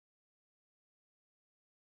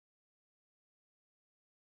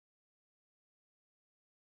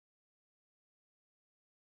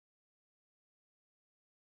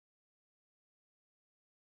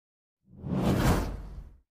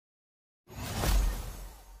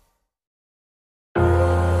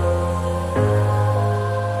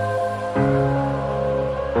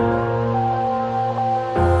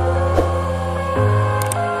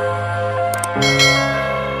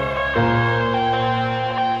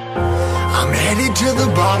Headed to the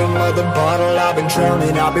bottom of the bottle, I've been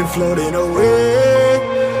drowning, I've been floating away.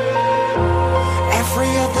 Every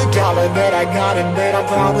other dollar that I got in bed, I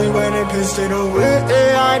probably went and pissed it away.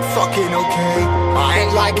 I ain't fucking okay, I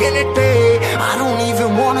ain't liking it, babe. I don't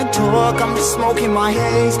even wanna talk, I'm just smoking my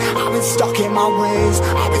haze. I've been stuck in my ways,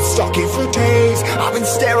 I've been stuck in for days. I've been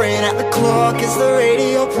staring at the clock as the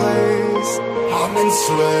radio plays. I'm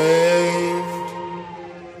enslaved.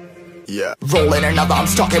 Yeah, rolling another, I'm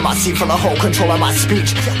stuck in my seat for the whole control of my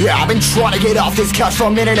speech. Yeah, I've been trying to get off this couch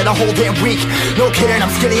for a minute and a whole damn week. No kidding,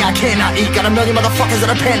 I'm skinny, I cannot eat. Got a million motherfuckers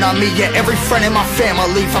that depend on me. Yeah, every friend in my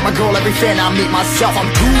family, from a girl, every fan I meet myself.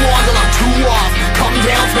 I'm too on till I'm too off. Come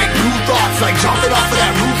down to make new thoughts, like jumping off of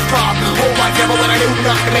that rooftop. Hold my camera when I do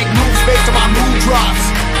not to make moves based on my mood drops.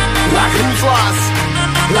 Like who's lost?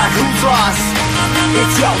 Like who's lost?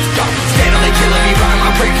 It's yo, steadily killing me, running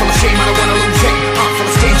my brain full of shame. I don't wanna lose it. Full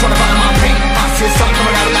of stage, trying to find my pain. I see the sun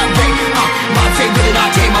coming out of that rain. My day really not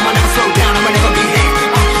tame. I'ma never slow down, I'ma never behave.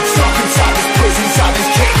 Stuck inside this prison, inside this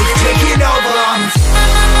cage, it's taking over.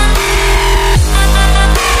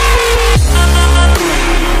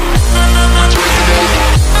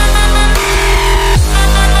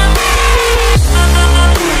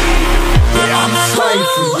 Yeah, I'm a slave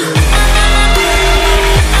for you.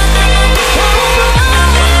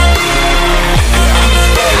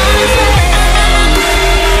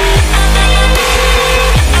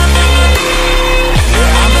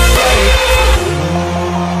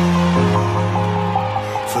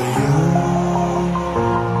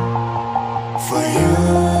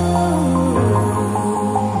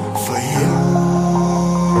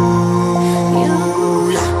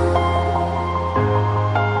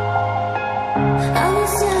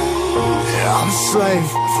 Slave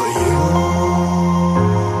for you.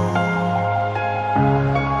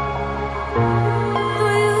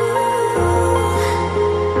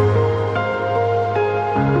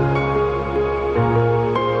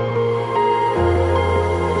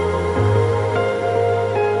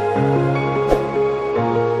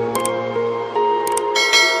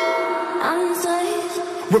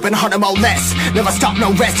 Ripping harder, more less. Never stop,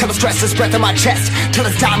 no rest. Till the stress is breath in my chest. Till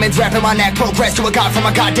it's diamonds wrapping my neck. Progress to a god from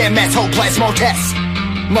a goddamn mess. Hopeless, more tests,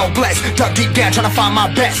 more blessed. Dug deep down trying to find my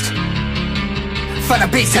best. Find a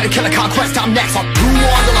beast, had to kill a conquest. I'm next. I'm too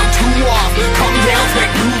on till I'm too off. Come down to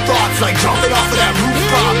make new thoughts, like jumping off of that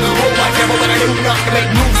rooftop. Hold my camera when I do not to make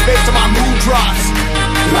moves based on my mood drops.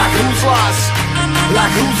 Like who's lost?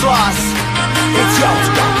 Like who's lost? It's yo,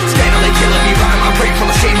 steadily killing me, running my brain full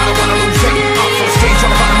of shame. I don't wanna lose it. Full of stage,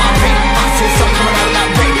 trying to find my pain. I see the sun coming out of that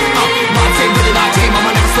rain. My day really not tame.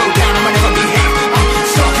 I'ma never slow down, I'ma never behave.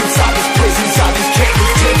 Stuck inside this prison, inside this cage,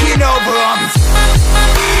 it's taking over.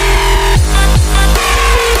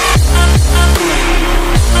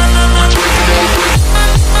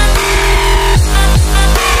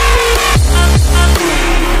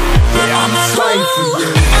 Yeah, I'm a slave for you.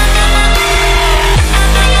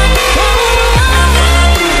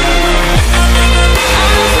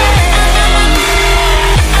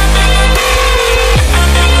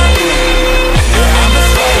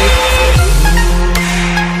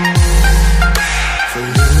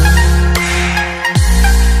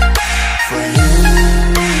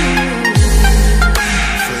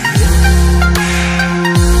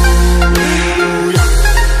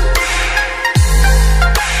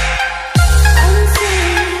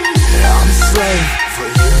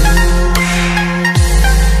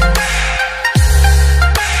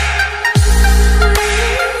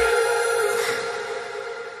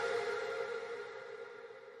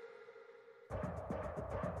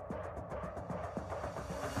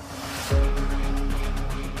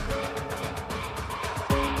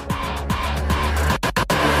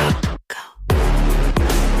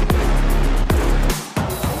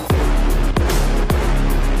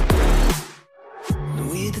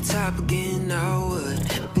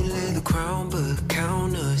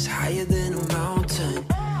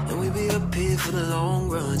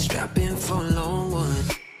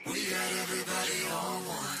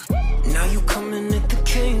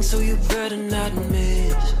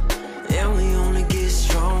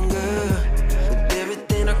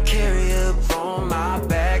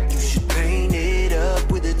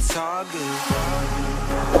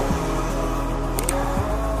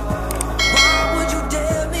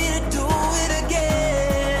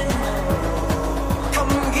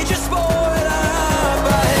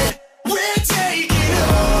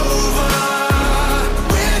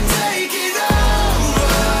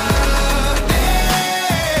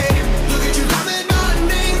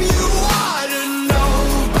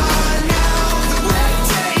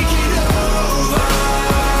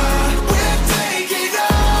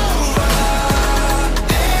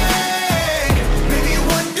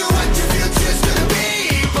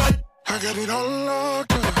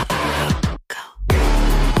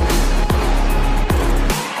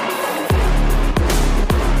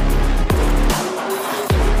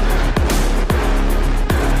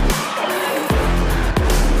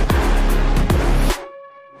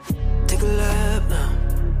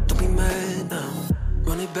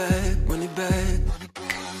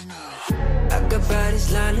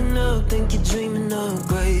 waking up, think you're dreaming of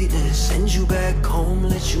greatness. Send you back home,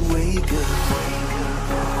 let you wake up.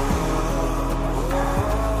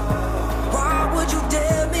 Why would you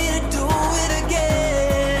dare me to do it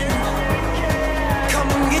again? Come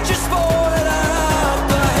and get your spoil out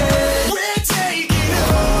the head. We're taking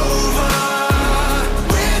over.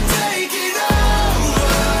 We're taking over.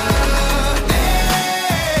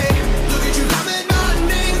 Hey, look at you coming, my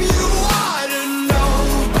name you ought to know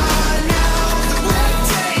by now. We're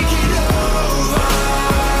taking over.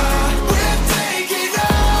 We're taking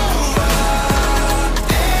over.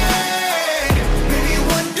 Hey, maybe you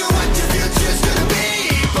wonder what your future's gonna be,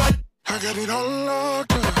 but I got it all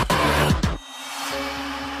locked up.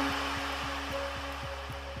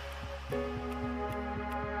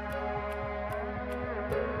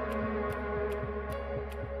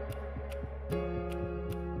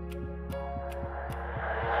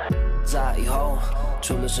在以后，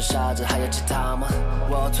除了剩下着，还有其他吗？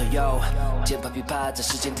我左右，键盘琵琶在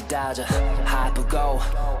时间滴答着，还不够。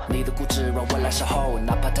你的固执让我来守候，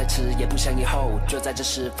哪怕太迟也不想以后。就在这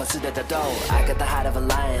时放肆的打斗。I got the heart of a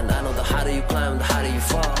lion, I know the harder you climb, the harder you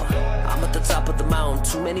fall. I'm at the top of the mountain,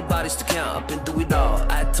 too many bodies to count. I've been through it all.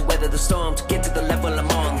 I had to weather the storm to get to the level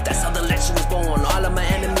I'm on. That's how the legend was born. All of my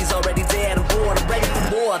enemies already dead and born. I'm ready for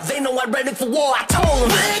war. They know I'm ready for war. I told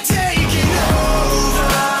them we're taking over.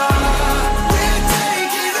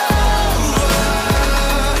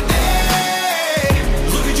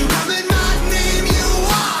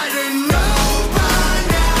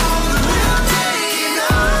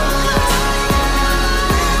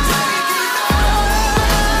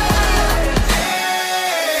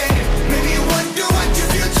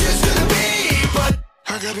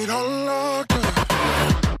 Got it all locked up.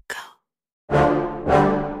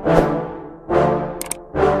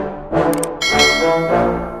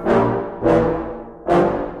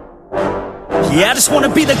 Yeah, I just wanna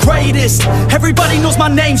be the greatest. Everybody knows my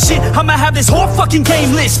name, shit. I'ma have this whole fucking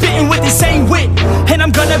game list, spitting with the same wit, and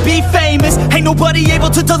I'm gonna be famous. Ain't nobody able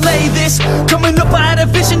to delay this. Coming up, I had a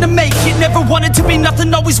vision to make it. Never wanted to be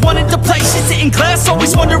nothing, always wanted to play shit. Sit in class,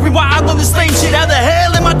 always wondering why I love this lame shit. How the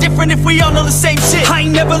hell am I different if we all know the same shit? I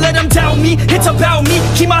ain't never let them doubt me, it's about me.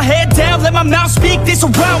 Keep my head down, let my mouth speak. They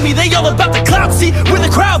surround me, they all about the clout, see where the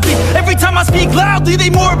crowd be. Every time I speak loudly, they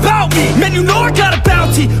more about me. Man, you know I got a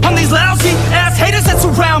bounty on these lousy ass haters that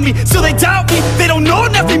surround me. Still they doubt me, they don't know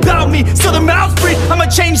nothing about me. Still their mouths breathe, I'ma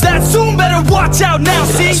change that soon. Better watch out now,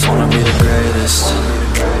 see? I just wanna be the greatest.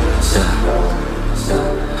 Yeah.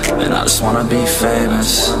 And I just wanna be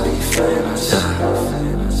famous. Yeah.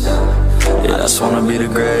 Yeah, I just wanna be the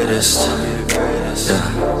greatest. Yeah.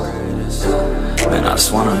 Man, I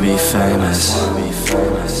just wanna be famous.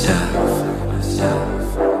 Yeah.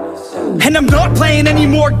 And I'm not playing any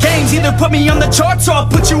more games. Either put me on the charts or I'll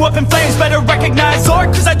put you up in flames. Better recognize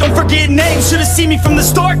art, cause I don't forget names. Should've seen me from the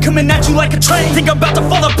start, coming at you like a train. Think I'm about to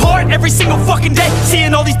fall apart every single fucking day.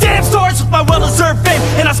 Seeing all these damn stars with my well-deserved fame.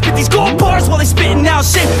 And I spit these gold bars while they spitting out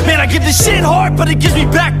shit. Man, I give this shit hard, but it gives me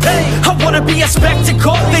back pain. I wanna be a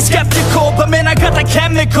spectacle, they skeptical, but man, I got that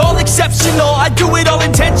chemical, exceptional. I do it all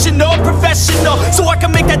intentional, professional, so I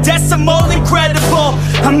can make that decimal incredible.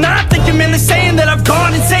 I'm not thinking, man, they're saying that I've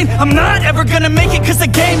gone insane. I'm not ever gonna make it cause the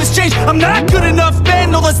game has changed. I'm not good enough, man,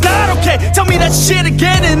 no that's not okay. Tell me that shit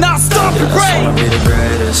again and I'll stop your brain. I just wanna be the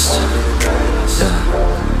greatest. Yeah.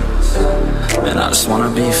 And I just wanna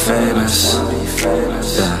be famous.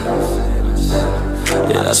 Yeah.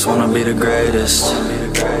 Yeah, I just wanna be the greatest.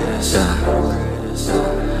 Yeah.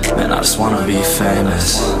 Man, I just wanna be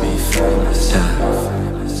famous. Yeah.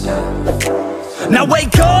 Now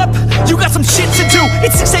wake up, you got some shit to do.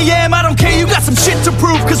 It's 6 AM, I don't care, you got some shit to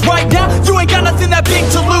prove. Cause right now, you ain't got nothing that big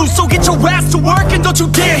to lose. So get your ass to work and don't you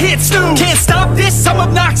dare hit snooze. Can't stop this, I'm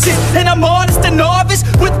obnoxious, and I'm honest and novice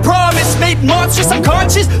with promise. Made monstrous, I'm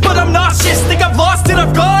conscious, but I'm nauseous. Think I've lost it,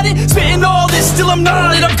 I've got it. Spitting all this, still I'm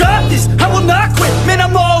not it. I've got this, I will not quit. Man,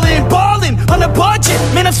 I'm all in, balling on a budget.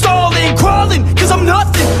 Man, I'm stalling, crawling, cause I'm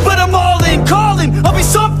nothing, but I'm all in, calling, I'll be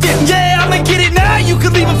something. Yeah, I'ma get it now, you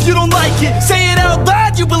can leave if you don't like it. Say it out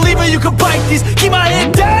loud, you believe it, you can bite this. Keep my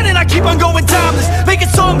head down and I keep on going timeless. Make it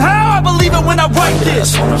somehow, I believe it when I write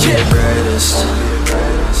this. I just wanna be the greatest.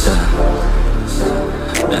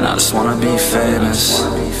 Yeah. And I just wanna be famous.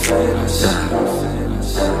 Yeah.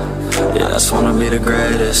 Yeah, I just wanna be the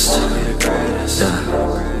greatest.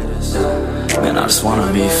 Yeah. Man, I just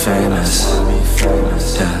wanna be famous.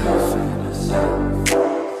 Yeah.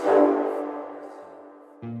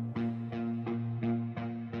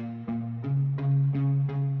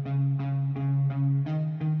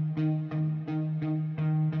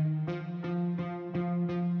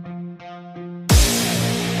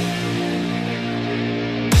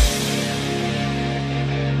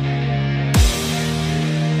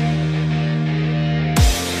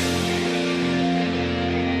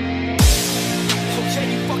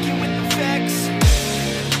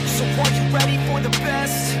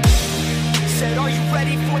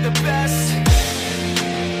 ready for the best.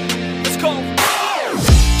 Let's go.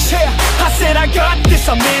 Yeah, I said I got this,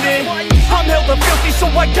 I'm in it. I'm hella filthy, so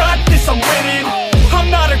I got this, I'm winning. I'm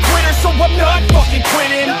not a quitter, so I'm not fucking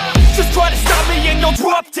quitting. Just try to stop me and you'll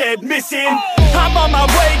drop dead missing. I'm on my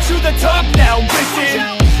way to the top now, listen.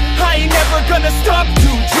 I ain't never gonna stop,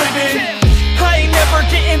 too driven. I ain't never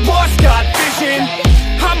getting lost, got vision.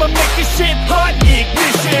 I'ma make this shit hot,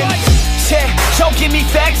 ignition. Yeah, don't give me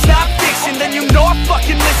facts, not fiction. Then you know I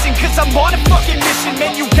fucking listen, cause I'm on a fucking mission.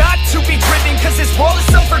 Man, you got to be driven, cause this world is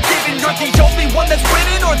unforgiving. You're the only one that's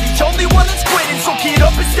winning, or the only one that's quitting. So get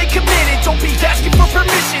up and stay committed, don't be asking for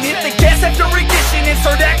permission. Hit the gas after ignition and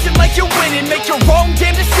start acting like you're winning. Make your own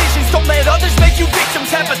damn decisions, don't let others make you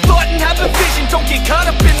victims. Have a thought and have a vision, don't get caught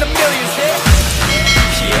up in the millions.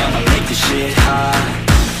 Yeah, I'ma make this shit hot.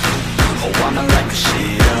 Oh, I'ma light this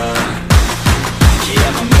shit up. Yeah,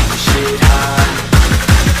 I'ma make this shit hot.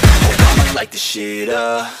 Oh, I'ma light this shit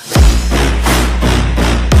up.